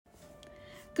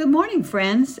Good morning,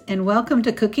 friends, and welcome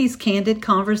to Cookie's Candid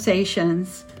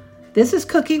Conversations. This is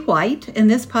Cookie White, and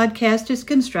this podcast is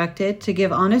constructed to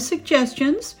give honest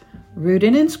suggestions,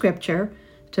 rooted in Scripture,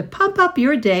 to pump up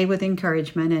your day with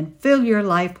encouragement and fill your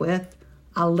life with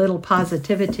a little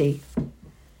positivity.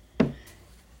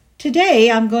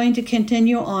 Today, I'm going to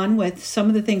continue on with some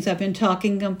of the things I've been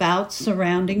talking about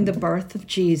surrounding the birth of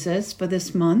Jesus for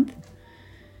this month.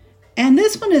 And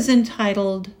this one is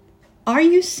entitled, Are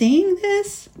You Seeing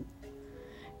This?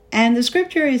 And the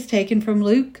scripture is taken from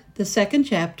Luke, the 2nd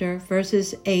chapter,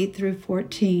 verses 8 through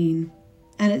 14.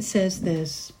 And it says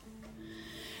this,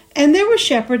 And there were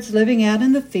shepherds living out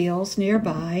in the fields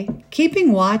nearby,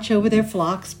 keeping watch over their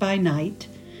flocks by night.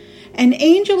 An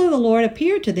angel of the Lord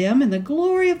appeared to them, and the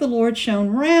glory of the Lord shone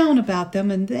round about them,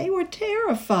 and they were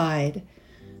terrified.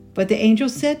 But the angel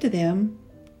said to them,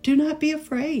 Do not be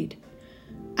afraid.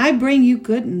 I bring you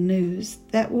good news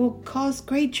that will cause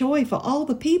great joy for all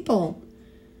the people.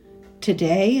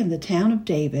 Today in the town of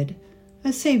David,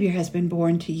 a Savior has been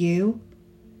born to you.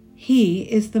 He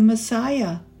is the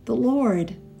Messiah, the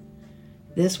Lord.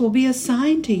 This will be a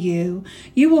sign to you.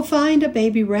 You will find a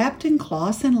baby wrapped in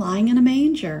cloths and lying in a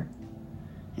manger.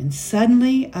 And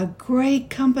suddenly a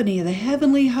great company of the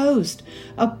heavenly host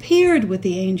appeared with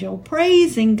the angel,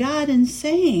 praising God and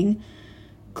saying,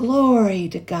 Glory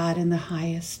to God in the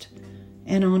highest,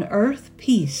 and on earth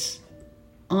peace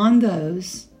on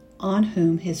those on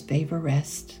whom his favor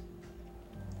rests.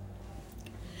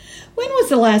 When was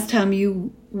the last time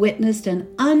you witnessed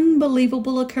an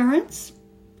unbelievable occurrence?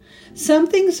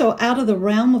 Something so out of the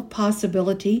realm of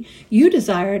possibility, you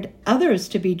desired others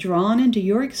to be drawn into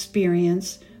your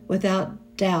experience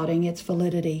without doubting its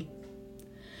validity.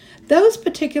 Those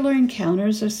particular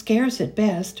encounters are scarce at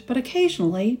best, but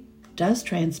occasionally does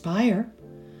transpire.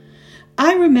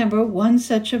 I remember one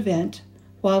such event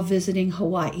while visiting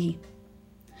Hawaii.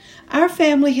 Our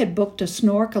family had booked a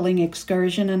snorkeling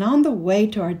excursion, and on the way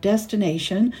to our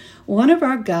destination, one of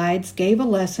our guides gave a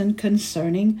lesson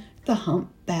concerning the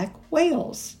humpback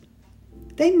whales.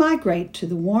 They migrate to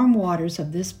the warm waters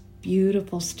of this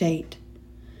beautiful state.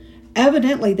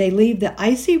 Evidently, they leave the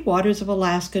icy waters of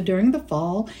Alaska during the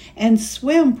fall and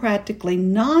swim practically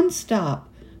non-stop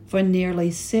for nearly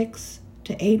 6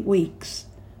 to 8 weeks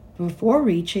before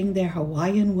reaching their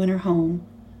Hawaiian winter home,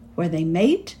 where they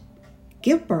mate,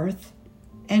 give birth,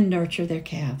 and nurture their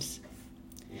calves.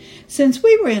 Since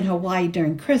we were in Hawaii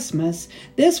during Christmas,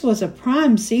 this was a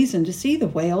prime season to see the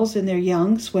whales and their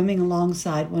young swimming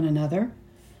alongside one another.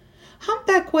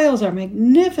 Humpback whales are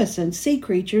magnificent sea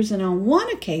creatures, and on one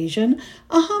occasion,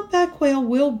 a humpback whale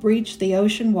will breach the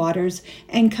ocean waters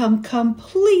and come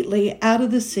completely out of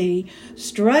the sea,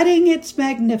 strutting its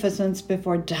magnificence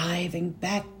before diving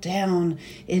back down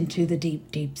into the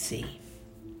deep, deep sea.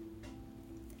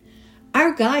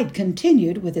 Our guide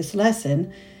continued with his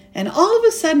lesson, and all of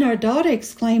a sudden our daughter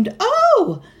exclaimed,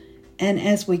 "Oh!" And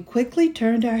as we quickly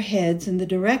turned our heads in the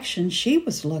direction she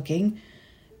was looking,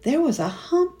 there was a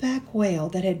humpback whale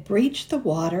that had breached the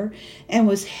water and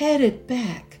was headed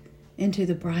back into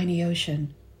the briny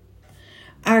ocean.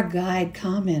 Our guide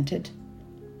commented,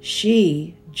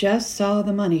 "She just saw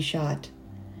the money shot,"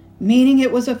 meaning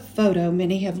it was a photo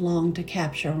many have longed to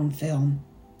capture on film.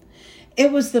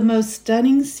 It was the most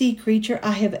stunning sea creature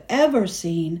I have ever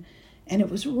seen, and it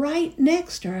was right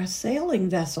next to our sailing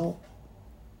vessel.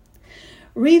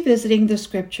 Revisiting the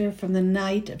scripture from the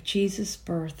night of Jesus'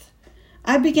 birth,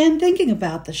 I began thinking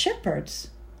about the shepherds.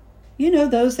 You know,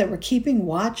 those that were keeping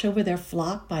watch over their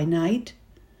flock by night.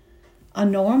 A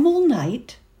normal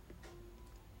night.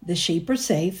 The sheep are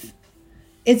safe.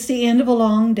 It's the end of a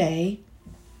long day.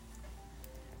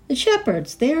 The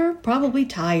shepherds, they're probably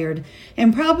tired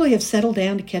and probably have settled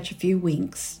down to catch a few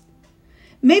winks.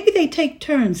 Maybe they take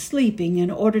turns sleeping in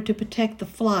order to protect the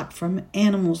flock from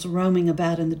animals roaming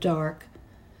about in the dark.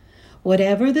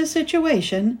 Whatever the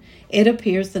situation, it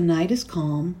appears the night is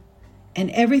calm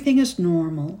and everything is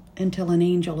normal until an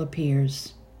angel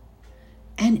appears.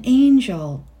 An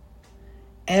angel.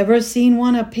 Ever seen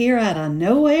one appear out of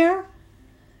nowhere?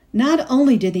 Not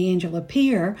only did the angel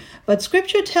appear, but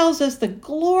Scripture tells us the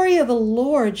glory of the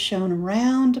Lord shone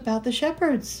round about the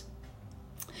shepherds.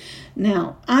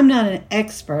 Now, I'm not an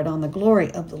expert on the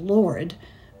glory of the Lord,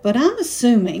 but I'm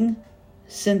assuming,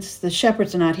 since the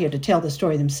shepherds are not here to tell the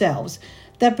story themselves,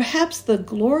 that perhaps the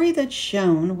glory that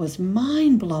shone was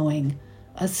mind-blowing,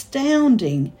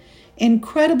 astounding,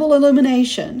 incredible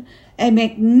illumination, a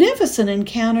magnificent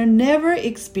encounter never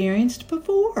experienced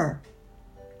before.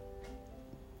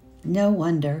 No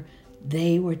wonder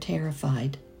they were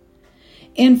terrified.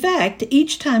 In fact,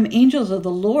 each time angels of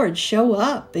the Lord show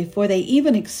up, before they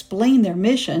even explain their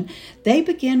mission, they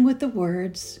begin with the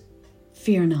words,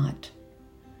 "Fear not."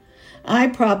 I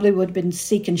probably would have been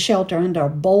seeking shelter under a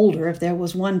boulder if there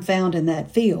was one found in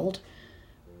that field.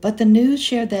 But the news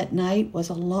shared that night was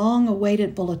a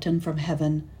long-awaited bulletin from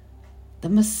heaven. The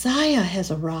Messiah has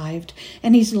arrived,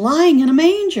 and he's lying in a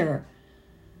manger.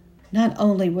 Not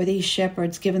only were these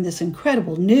shepherds given this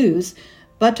incredible news,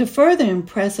 but to further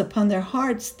impress upon their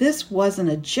hearts this wasn't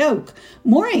a joke,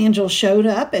 more angels showed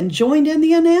up and joined in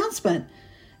the announcement.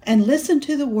 And listen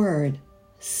to the word,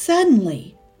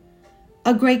 suddenly,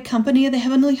 a great company of the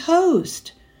heavenly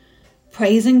host,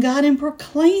 praising God and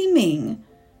proclaiming,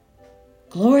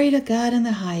 "Glory to God in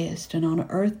the highest, and on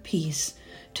earth peace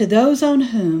to those on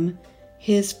whom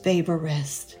his favor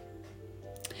rests."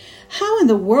 How in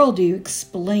the world do you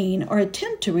explain or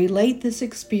attempt to relate this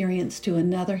experience to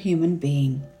another human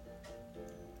being?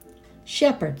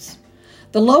 Shepherds,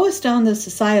 the lowest on the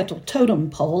societal totem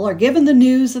pole, are given the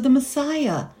news of the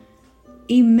Messiah,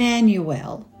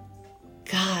 Emmanuel,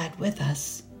 God with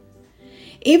us.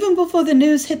 Even before the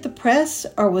news hit the press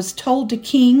or was told to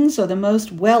kings or the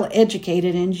most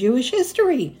well-educated in Jewish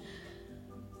history,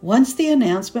 once the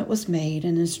announcement was made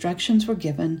and instructions were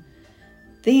given,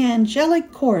 the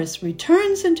angelic chorus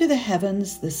returns into the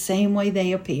heavens the same way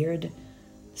they appeared,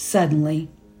 suddenly.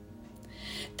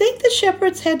 Think the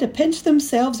shepherds had to pinch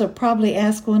themselves or probably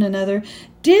ask one another,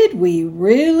 "Did we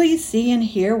really see and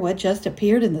hear what just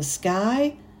appeared in the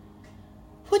sky?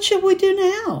 What should we do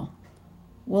now?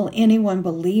 Will anyone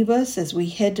believe us as we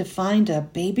head to find a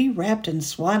baby wrapped in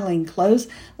swaddling clothes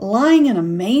lying in a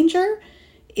manger?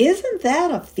 Isn't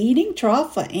that a feeding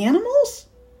trough for animals?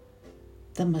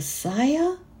 The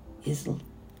Messiah is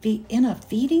in a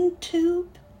feeding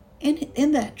tube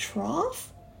in that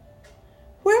trough?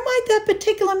 Where might that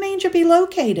particular manger be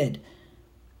located?"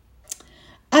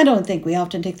 I don't think we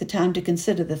often take the time to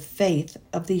consider the faith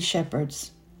of these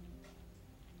shepherds.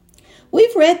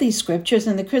 We've read these scriptures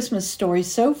and the Christmas stories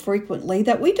so frequently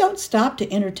that we don't stop to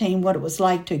entertain what it was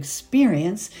like to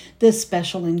experience this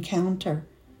special encounter.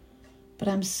 But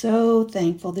I'm so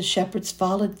thankful the shepherds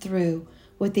followed through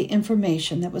with the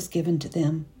information that was given to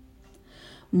them.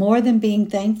 More than being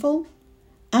thankful,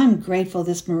 I'm grateful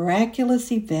this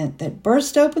miraculous event that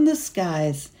burst open the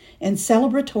skies and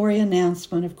celebratory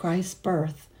announcement of Christ's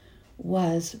birth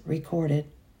was recorded.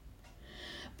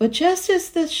 But just as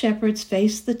the shepherds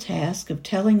faced the task of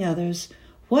telling others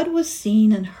what was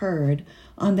seen and heard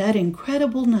on that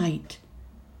incredible night,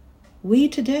 we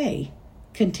today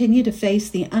continue to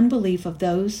face the unbelief of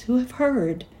those who have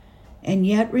heard and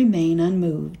yet remain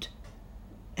unmoved,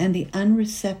 and the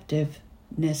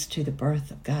unreceptiveness to the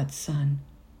birth of God's Son.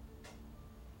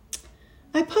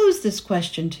 I pose this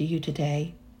question to you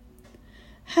today.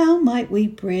 How might we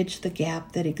bridge the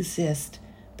gap that exists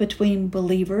between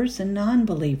believers and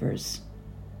non-believers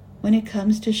when it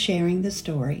comes to sharing the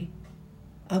story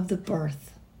of the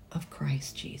birth of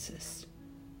Christ Jesus?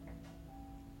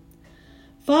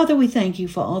 Father, we thank you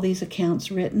for all these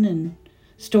accounts written and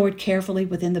stored carefully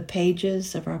within the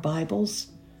pages of our Bibles.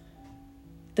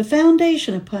 The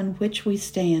foundation upon which we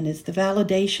stand is the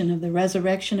validation of the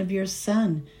resurrection of your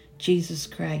Son, Jesus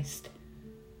Christ.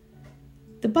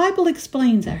 The Bible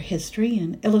explains our history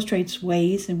and illustrates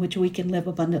ways in which we can live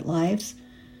abundant lives.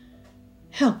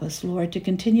 Help us, Lord, to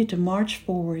continue to march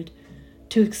forward,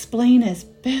 to explain as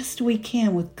best we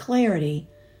can with clarity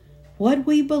what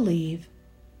we believe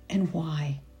and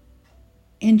why.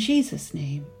 In Jesus'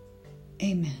 name,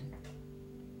 amen.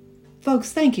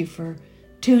 Folks, thank you for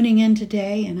tuning in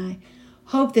today, and I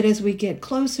hope that as we get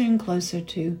closer and closer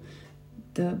to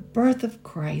the birth of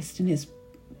Christ and his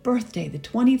birthday, the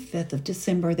 25th of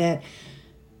December, that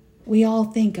we all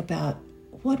think about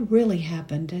what really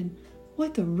happened and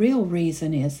what the real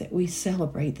reason is that we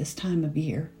celebrate this time of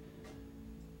year.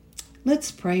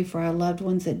 Let's pray for our loved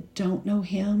ones that don't know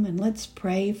him, and let's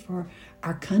pray for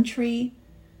our country,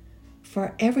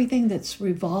 for everything that's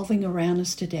revolving around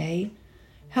us today.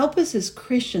 Help us as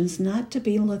Christians not to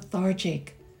be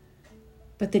lethargic,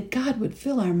 but that God would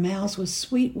fill our mouths with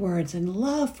sweet words and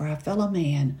love for our fellow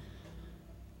man,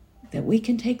 that we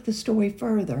can take the story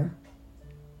further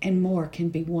and more can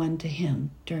be won to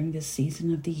him during this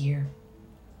season of the year.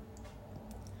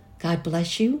 God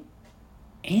bless you,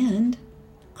 and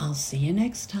I'll see you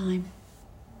next time.